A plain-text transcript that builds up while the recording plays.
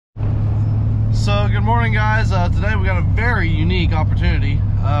So good morning, guys. Today we got a very unique opportunity.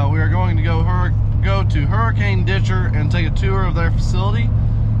 We are going to go to Hurricane Ditcher and take a tour of their facility.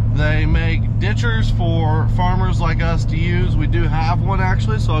 They make ditchers for farmers like us to use. We do have one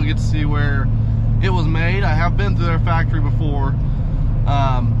actually, so I'll get to see where it was made. I have been to their factory before.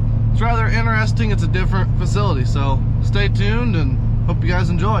 It's rather interesting. It's a different facility, so stay tuned and hope you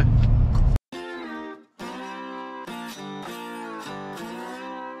guys enjoy.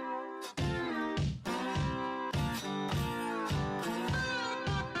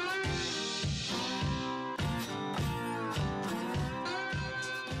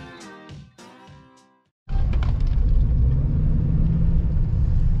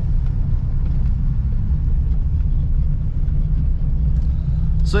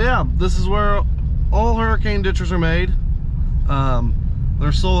 So yeah, this is where all Hurricane Ditchers are made.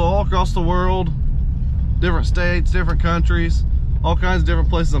 They're sold all across the world, different states, different countries, all kinds of different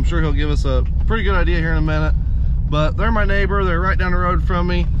places. I'm sure he'll give us a pretty good idea here in a minute. But they're my neighbor, they're right down the road from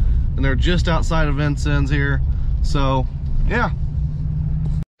me, and they're just outside of Vincennes here. So yeah.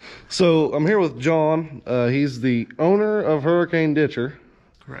 So I'm here with John. He's the owner of Hurricane Ditcher.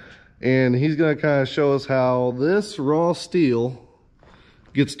 Correct. And he's gonna kind of show us how this raw steel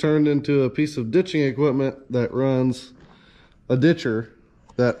gets turned into a piece of ditching equipment that runs a ditcher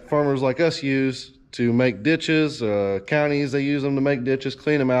that farmers like us use to make ditches. Counties, they use them to make ditches,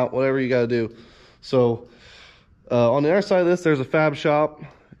 clean them out, whatever you got to do. So on the other side of this, there's a fab shop,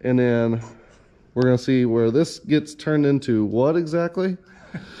 and then we're going to see where this gets turned into what exactly?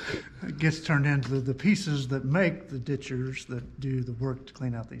 It gets turned into the pieces that make the ditchers that do the work to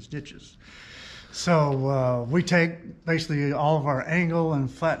clean out these ditches. So we take basically all of our angle and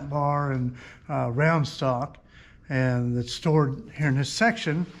flat bar and round stock, and it's stored here in this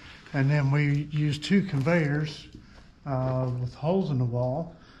section, and then we use two conveyors with holes in the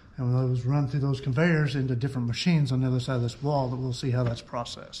wall, and those run through those conveyors into different machines on the other side of this wall that we'll see how that's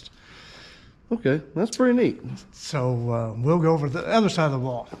processed. Okay, that's pretty neat. So we'll go over the other side of the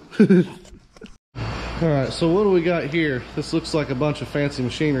wall. All right, so what do we got here? This looks like a bunch of fancy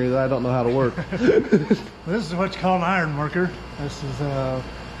machinery that I don't know how to work. This is what's called an iron worker. This is a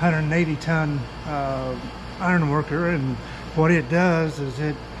 180-ton iron worker, and what it does is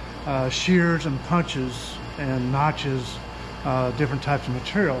it shears and punches and notches different types of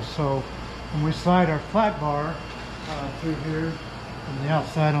materials. So when we slide our flat bar through here on the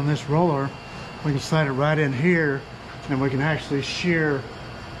outside on this roller, we can slide it right in here, and we can actually shear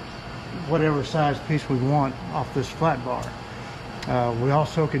whatever size piece we want off this flat bar. We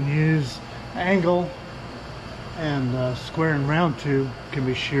also can use angle, and square and round tube can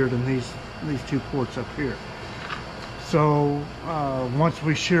be sheared in these two ports up here. So once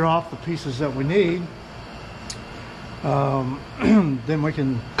we shear off the pieces that we need, then we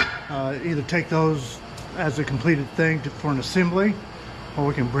can either take those as a completed thing for an assembly, or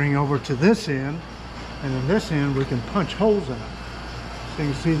we can bring over to this end, and in this end we can punch holes in it. So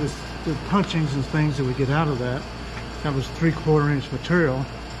you can see the punchings and things that we get out of that. That was 3/4 inch material,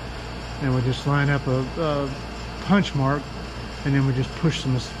 and we just line up a punch mark, and then we just push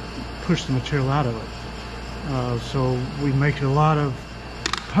the material out of it. So we make a lot of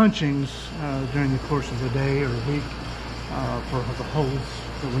punchings during the course of the day or a week for the holes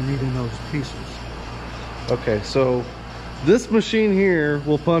that we need in those pieces. Okay, so this machine here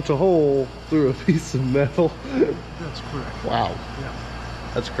will punch a hole through a piece of metal. That's correct. Wow. Yeah.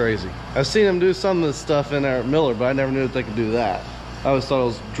 That's crazy. I've seen them do some of this stuff in there at Miller, but I never knew that they could do that. I always thought it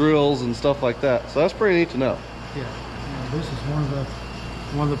was drills and stuff like that. So that's pretty neat to know. Yeah. This is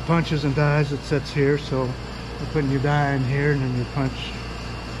one of the punches and dies that sits here. So you're putting your die in here, and then your punch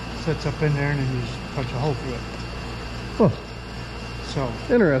sits up in there, and then you just punch a hole through it. Huh.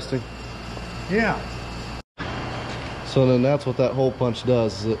 So interesting. yeah. So then that's what that hole punch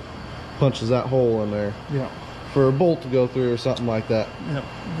does, is it punches that hole in there. Yeah. For a bolt to go through or something like that. Yep,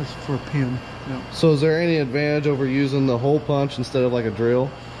 this is for a pin. Yep. So is there any advantage over using the hole punch instead of like a drill?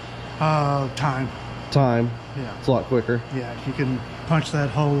 Time. Time. Yeah. It's a lot quicker. Yeah, you can punch that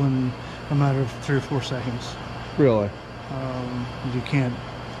hole in a matter of 3 or 4 seconds. Really? You can't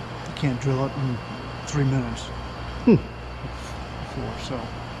drill it in 3 minutes. Before,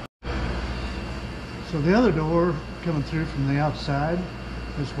 so the other door coming through from the outside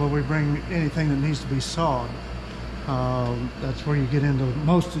is where we bring anything that needs to be sawed. That's where you get into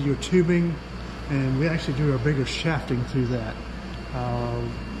most of your tubing, and we actually do our bigger shafting through that.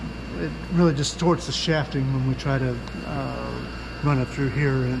 It really distorts the shafting when we try to run it through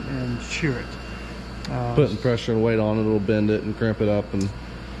here and shear it. Putting pressure and weight on it, it'll bend it and crimp it up and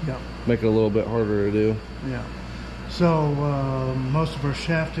yeah, make it a little bit harder to do. Yeah. So most of our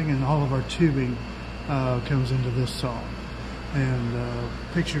shafting and all of our tubing comes into this saw. And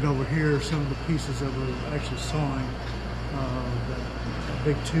pictured over here are some of the pieces that we're actually sawing. That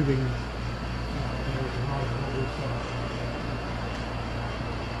big tubing.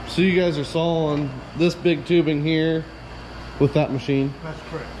 So you guys are sawing this big tubing here with that machine? That's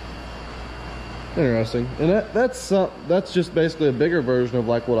correct. Interesting. And that's just basically a bigger version of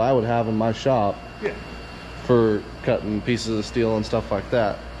like what I would have in my shop. Yeah. For cutting pieces of steel and stuff like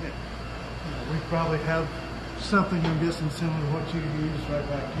that. Yeah. We probably have something, I'm guessing, similar to what you use right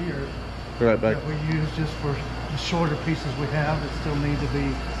back here. Right back. That we use just for the shorter pieces we have that still need to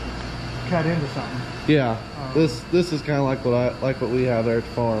be cut into something. Yeah. This is kind of like what we have there at the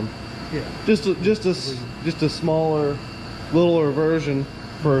farm. Yeah. Just a smaller, littler version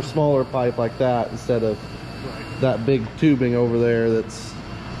for a smaller pipe like that instead of that big tubing over there that's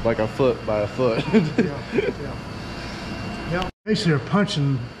like a foot by a foot. Yeah. Basically, they're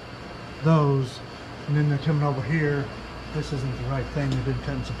punching those, and then they're coming over here. This isn't the right thing. They've been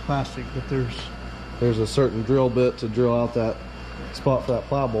cutting some plastic, but there's a certain drill bit to drill out that spot for that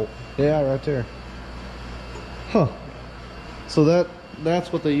plow bolt. Yeah, right there. Huh. So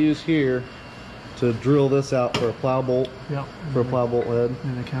that's what they use here to drill this out for a plow bolt. Yeah. For a plow bolt head.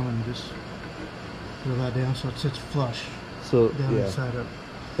 And they come and just drill that down so it sits flush. So down yeah. inside up.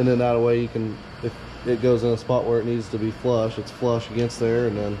 And then that way you can, if it goes in a spot where it needs to be flush, it's flush against there,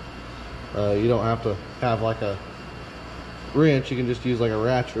 and then you don't have to have like a wrench. You can just use like a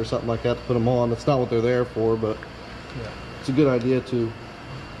ratchet or something like that to put them on. That's not what they're there for, but yeah, it's a good idea to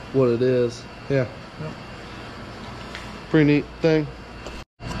what it is. Yeah. Yep. Pretty neat thing.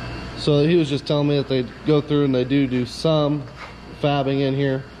 So he was just telling me that they go through and they do some fabbing in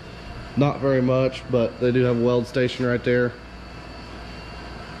here. Not very much, but they do have a weld station right there.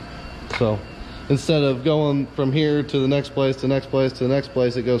 So instead of going from here to the next place, to the next place, to the next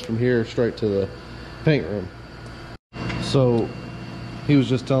place, it goes from here straight to the paint room. So he was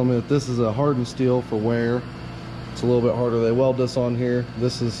just telling me that this is a hardened steel for wear. It's a little bit harder. They weld this on here.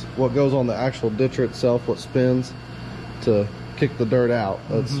 This is what goes on the actual ditcher itself, what spins to kick the dirt out.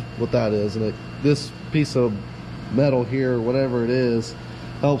 That's what that is. And this piece of metal here, whatever it is,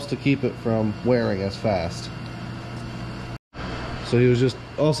 helps to keep it from wearing as fast. So he was just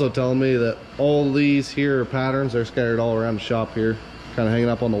also telling me that all these here are patterns. They're scattered all around the shop here, kind of hanging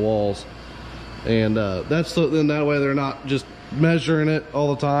up on the walls. And that's so then that way they're not just measuring it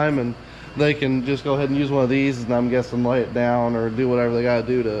all the time, and they can just go ahead and use one of these, and I'm guessing lay it down or do whatever they got to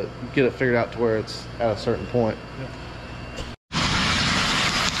do to get it figured out to where it's at a certain point. Yeah.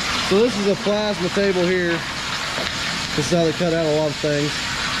 So this is a plasma table here. This is how they cut out a lot of things.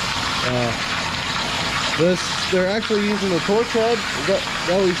 They're actually using the torch head.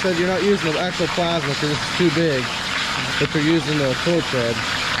 Well, he said you're not using the actual plasma because it's too big, but they're using the torch head.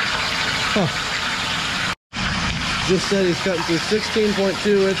 Huh. Just said he's cutting through 16.2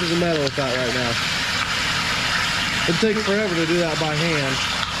 inches of metal with that right now. It takes forever to do that by hand.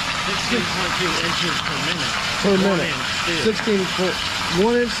 16.2 inches per minute. Per minute.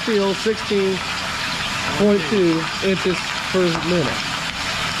 1 inch steel, 16.2 inches per minute.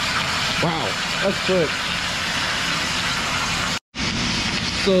 Wow, that's quick.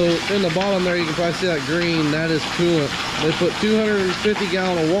 So in the bottom there, you can probably see that green. That is coolant. They put 250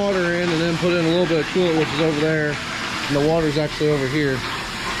 gallon of water in and then put in a little bit of coolant, which is over there. And the water's actually over here.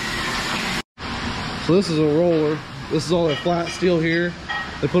 So this is a roller. This is all the flat steel here.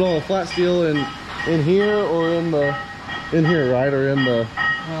 They put all the flat steel in here or in here, right? Or in the...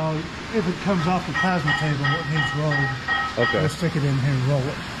 Well, if it comes off the plasma table, it needs rolled. Okay. We'll stick it in here and roll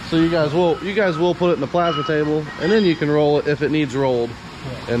it. So you guys will put it in the plasma table, and then you can roll it if it needs rolled.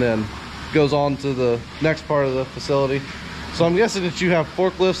 Yeah. And then goes on to the next part of the facility. So I'm guessing that you have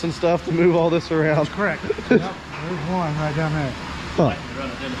forklifts and stuff to move all this around. That's correct. Yep, there's one right down there. Huh.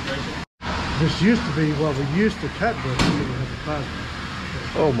 This used to be what we used to cut with. The plasma.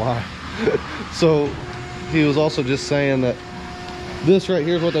 Oh my. So he was also just saying that this right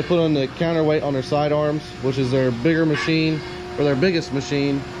here is what they put on the counterweight on their side arms, which is their bigger machine, or their biggest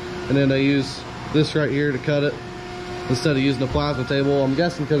machine, and then they use this right here to cut it instead of using the plasma table. I'm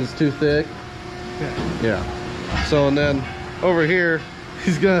guessing because it's too thick. Yeah. So, and then over here,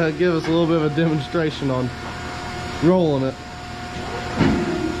 he's gonna give us a little bit of a demonstration on rolling it.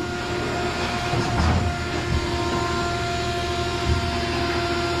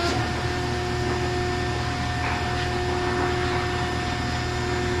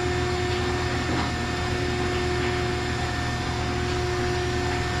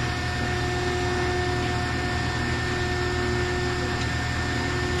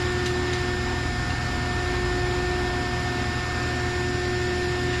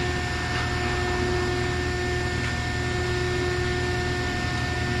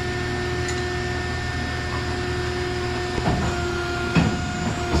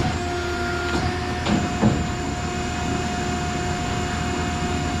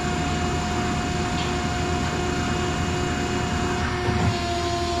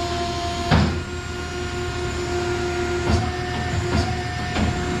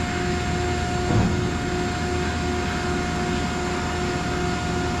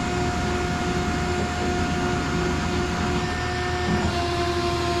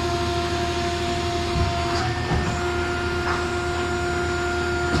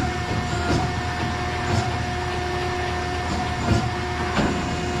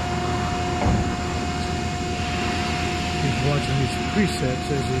 watching these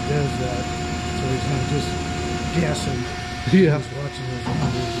presets as he does that, so he's not just guessing. Yeah. He's watching those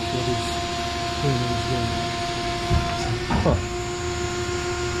numbers of what he's doing in his game. Huh.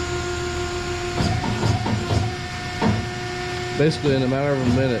 Basically, in a matter of a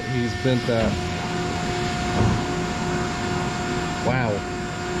minute, he's bent that. Wow.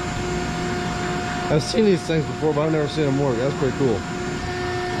 I've seen these things before, but I've never seen them work. That's pretty cool.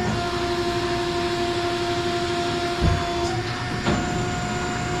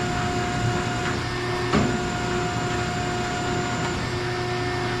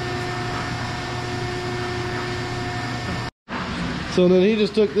 So then he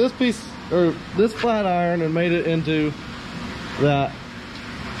just took this piece, or this flat iron, and made it into that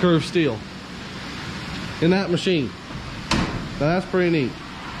curved steel in that machine. Now that's pretty neat,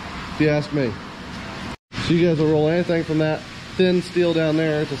 if you ask me. So you guys will roll anything from that thin steel down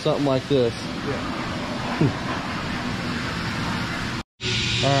there to something like this. Yeah.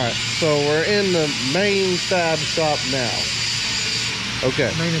 All right, so we're in the main fab shop now.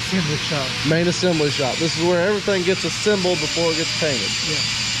 Okay. Main assembly shop. Main assembly shop. This is where everything gets assembled before it gets painted.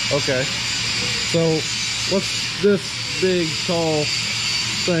 Yeah. Okay. So what's this big tall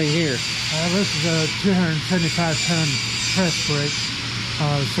thing here? This is a 275-ton press brake.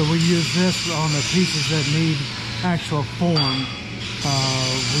 So we use this on the pieces that need actual form.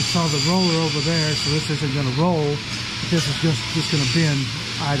 We saw the roller over there, so this isn't going to roll. This is just going to bend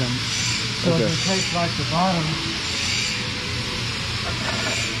items. So Okay. if you take like the bottom,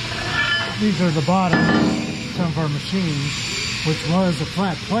 these are the bottom some of our machines, which was a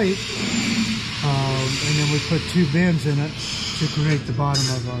flat plate, and then we put 2 bends in it to create the bottom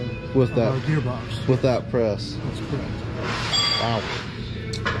of our, our gearbox. With that press. That's correct. Wow.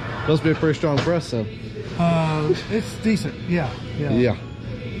 Must be a pretty strong press then. It's decent, yeah. Yeah.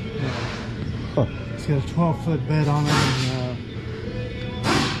 Huh. It's got a 12-foot bed on it, and I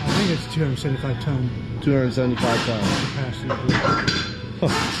think it's 275 ton 275 tons. capacity. Huh.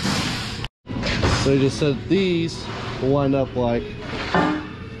 So he just said these will wind up like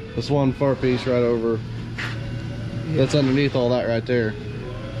this one far piece right over. Yeah. That's underneath all that right there.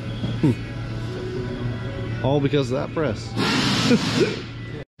 All because of that press.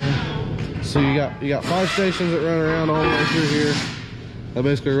 So you got 5 stations that run around all the way through here. That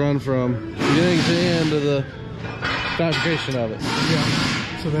basically run from beginning to end of the fabrication of it. Yeah.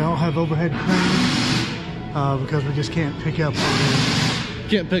 So they all have overhead cranes because we just can't pick up everything.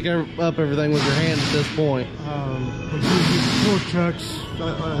 Can't pick up everything with your hand at this point. We do use tour trucks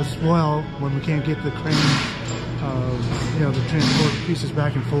as well when we can't get the crane, to transport pieces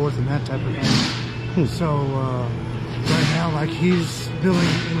back and forth and that type of thing. So right now, like he's building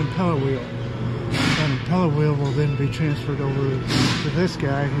an impeller wheel. An impeller wheel will then be transferred over to this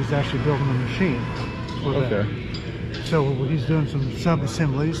guy who's actually building a machine for that. Okay. So he's doing some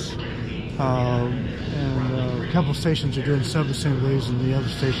sub-assemblies, and a couple stations are doing sub-assemblies, and the other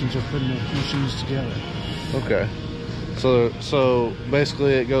stations are putting the machines together. Okay. So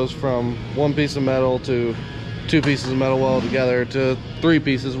basically it goes from 1 piece of metal to 2 pieces of metal welded together to 3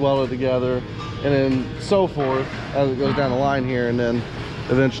 pieces welded together, and then so forth as it goes down the line here, and then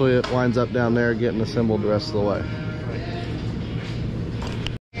eventually it winds up down there getting assembled the rest of the way.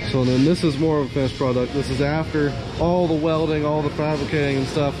 So then this is more of a finished product. This is after all the welding, all the fabricating and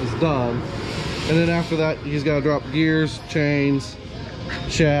stuff is done. And then after that, he's got to drop gears, chains,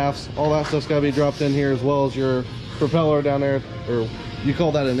 shafts, all that stuff's got to be dropped in here, as well as your propeller down there, or you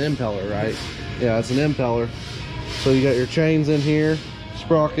call that an impeller, right? Yeah, it's an impeller. So you got your chains in here,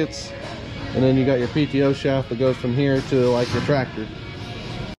 sprockets, and then you got your PTO shaft that goes from here to like your tractor.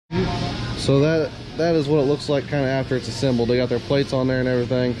 So that is what it looks like kind of after it's assembled. They got their plates on there and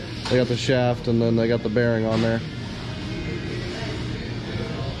everything. They got the shaft, and then they got the bearing on there.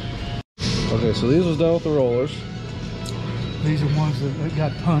 Okay, so these was done with the rollers. These are ones that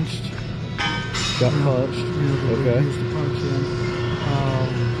got punched. Got punched. Okay. Used to punch in.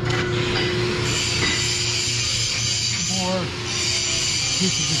 More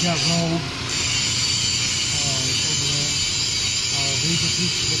pieces that got rolled over there. These are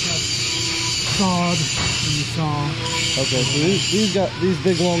pieces that got sawed in the saw. Okay, so these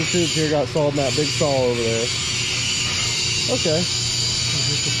big long tubes here got sawed in that big saw over there. Okay. So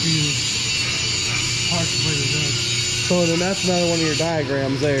just a few parts of it. So then that's another one of your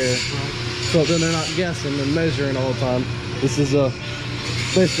diagrams there. Right. So then they're not guessing and measuring all the time. This is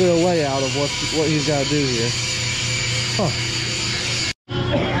basically a layout of what he's got to do here. Huh.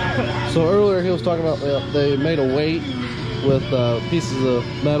 So earlier he was talking about they made a weight with pieces of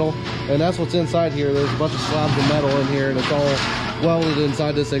metal, and that's what's inside here. There's a bunch of slabs of metal in here, and it's all welded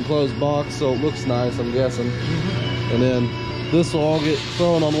inside this enclosed box, so it looks nice, I'm guessing. And then This will all get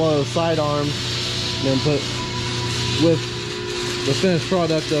thrown on one of the side arms and then put with the finished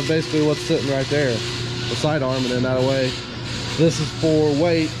product of basically what's sitting right there, the side arm, and then that way this is for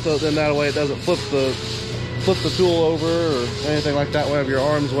weight, so then that way it doesn't flip the tool over or anything like that whenever your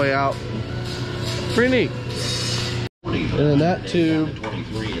arms way out. Pretty neat. And then that tube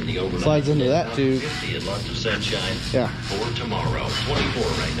slides into that tube. Yeah. For tomorrow, 24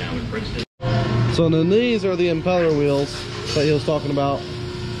 right now in Princeton. So then these are the impeller wheels that he was talking about.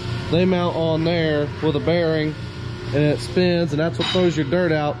 They mount on there with a bearing and it spins, and that's what throws your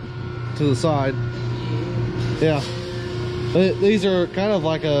dirt out to the side. Yeah. These are kind of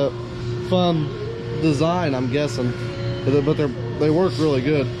like a fun design, I'm guessing, but they work really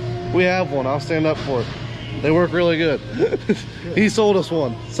good. We have one. I'll stand up for it. They work really good. He sold us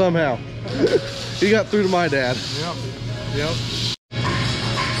one somehow. He got through to my dad. Yep.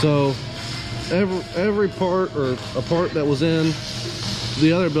 So every part, or a part that was in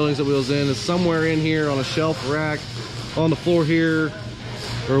the other buildings that we was in, is somewhere in here on a shelf rack, on the floor here,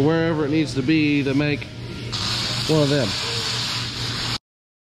 or wherever it needs to be to make one of them.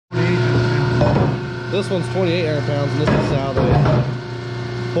 This one's 2800 pounds, and this is how they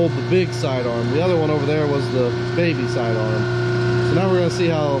hold the big sidearm. The other one over there was the baby sidearm. So now we're going to see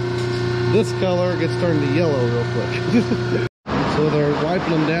how this color gets turned to yellow real quick. So they're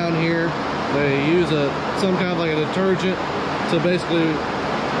wiping them down here. They use some kind of like a detergent to basically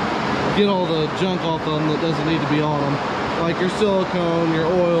get all the junk off them that doesn't need to be on them, like your silicone, your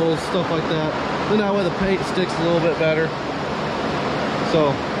oils, stuff like that. Then that way the paint sticks a little bit better.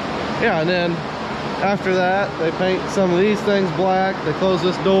 So yeah, and then after that they paint some of these things black. They close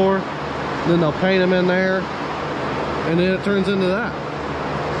this door, then they'll paint them in there, and then it turns into that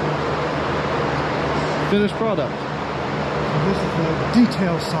finished product. So this is the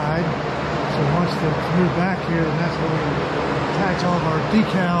detail side. So once they move back here, and that's where we attach all of our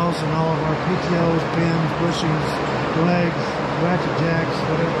decals and all of our PTOs, bins, bushings, legs, ratchet jacks,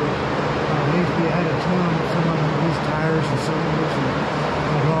 whatever needs to be added to them. Some of them use tires and cylinders and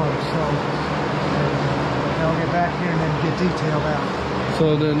hydraulics. So they'll get back here and then get detailed out.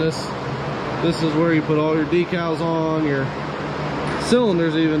 So then this is where you put all your decals on, your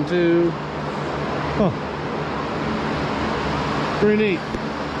cylinders even too. Huh. Pretty neat.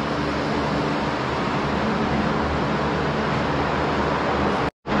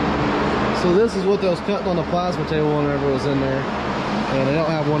 So this is what they was cutting on the plasma table whenever it was in there. And they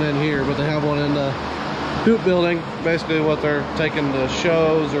don't have one in here, but they have one in the hoop building. Basically what they're taking to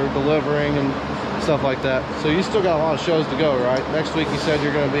shows or delivering and stuff like that. So you still got a lot of shows to go, right? Next week you said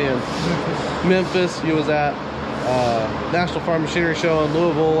you're going to be in Memphis. You was at National Farm Machinery Show in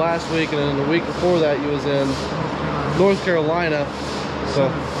Louisville last week, and then the week before that you was in North Carolina.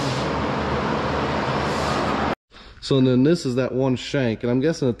 So then this is that one shank, and I'm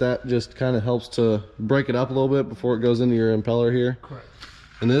guessing that just kind of helps to break it up a little bit before it goes into your impeller here. Correct.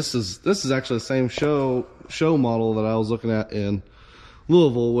 And this is actually the same show model that I was looking at in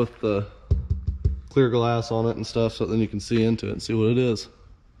Louisville with the clear glass on it and stuff, so then you can see into it and see what it is.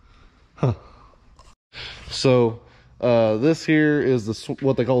 Huh. So this here is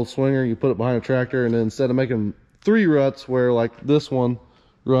what they call a swinger. You put it behind a tractor, and then instead of making 3 ruts where like this one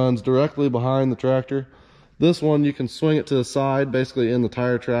runs directly behind the tractor, this one you can swing it to the side, basically in the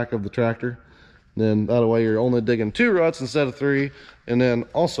tire track of the tractor. Then that way you're only digging 2 ruts instead of 3. And then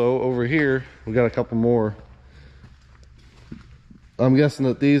also over here we got a couple more. I'm guessing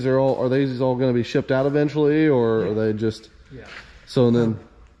that these are these all going to be shipped out eventually, or are they just? Yeah. So then.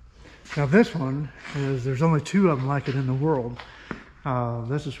 Now this one there's only 2 of them like it in the world.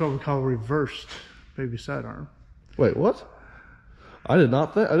 This is what we call reversed baby sidearm. Wait, what? I did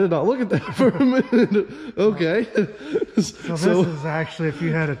not look at that for a minute. Okay. So this is actually, if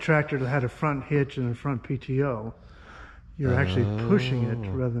you had a tractor that had a front hitch and a front PTO, you're actually pushing it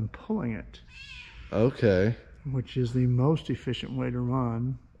rather than pulling it. Okay. Which is the most efficient way to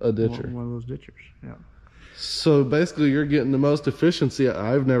run a ditcher. One of those ditchers. Yeah. So basically you're getting the most efficiency.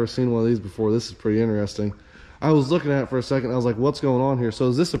 I've never seen one of these before. This is pretty interesting. I was looking at it for a second. I was like, what's going on here? So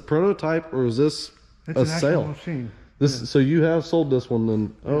is this a prototype, or is this a sale? Machine. This, so you have sold this one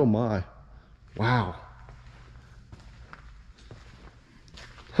then? Oh my. Wow.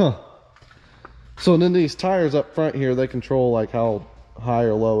 Huh. So then these tires up front here, they control like how high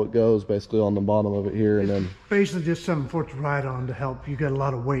or low it goes basically on the bottom of it here, and then basically just something for it to ride on to help. You got a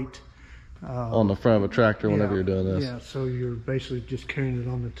lot of weight on the front of a tractor whenever you're doing this. Yeah, so you're basically just carrying it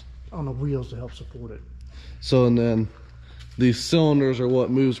on the wheels to help support it. So and then these cylinders are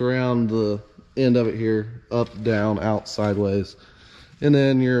what moves around the end of it here, up, down, out, sideways. And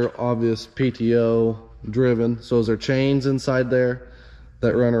then your obvious PTO driven. So is there chains inside there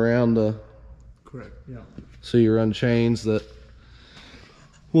that run around the... Correct, yeah. So you run chains that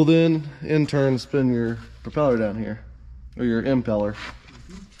will then in turn spin your propeller down here, or your impeller.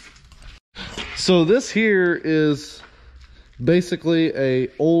 So this here is basically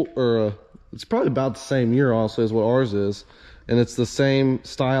it's probably about the same year also as what ours is, and it's the same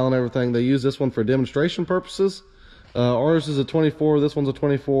style and everything. They use this one for demonstration purposes. Ours is a 24, this one's a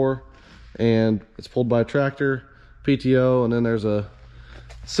 24, and it's pulled by a tractor, PTO, and then there's a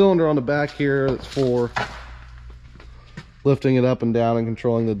cylinder on the back here that's for lifting it up and down and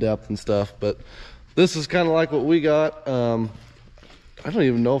controlling the depth and stuff. But this is kind of like what we got. I don't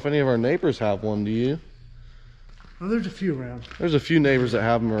even know if any of our neighbors have one. Do you? Well, there's a few around. There's a few neighbors that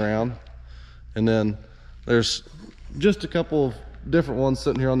have them around, and then there's just a couple of different ones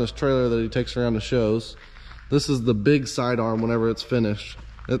sitting here on this trailer that he takes around to shows. This is the big sidearm whenever it's finished.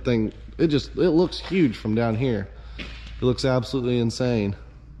 That thing, it looks huge from down here. It looks absolutely insane.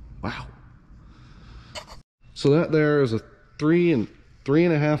 Wow. So that there is a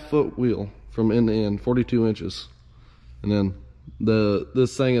 3.5 foot wheel from end to end, 42 inches. And then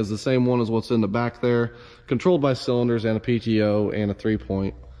this thing is the same one as what's in the back there, controlled by cylinders and a PTO and a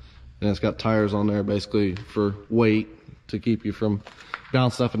 3-point. And it's got tires on there basically for weight to keep you from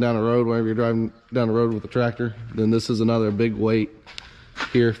bouncing up and down the road whenever you're driving down the road with the tractor. Then this is another big weight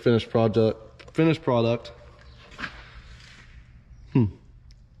here, finished product.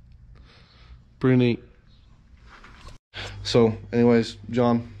 Pretty neat. So anyways,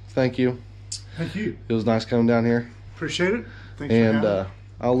 John, thank you. Thank you. It was nice coming down here. Appreciate it. Thanks And for having me.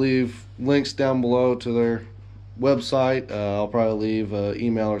 I'll leave links down below to their website. I'll probably leave an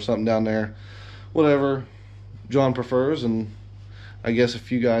email or something down there, whatever John prefers. And I guess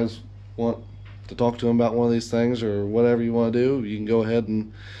if you guys want to talk to him about one of these things or whatever you want to do, you can go ahead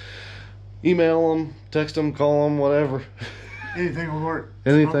and email him, text him, call him, whatever. Anything will work.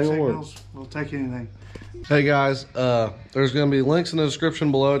 Anything Smoke will work. signals, we'll take anything. Hey guys, there's going to be links in the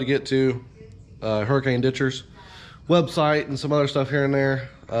description below to get to Hurricane Ditcher's website and some other stuff here and there.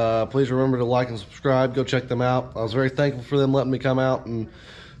 Please remember to like and subscribe. Go check them out. I was very thankful for them letting me come out and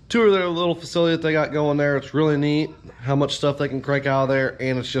tour their little facility that they got going there. It's really neat how much stuff they can crank out of there,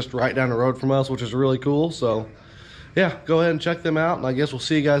 and it's just right down the road from us, which is really cool. So yeah, go ahead and check them out, and I guess we'll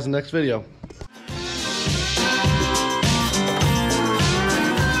see you guys in the next video.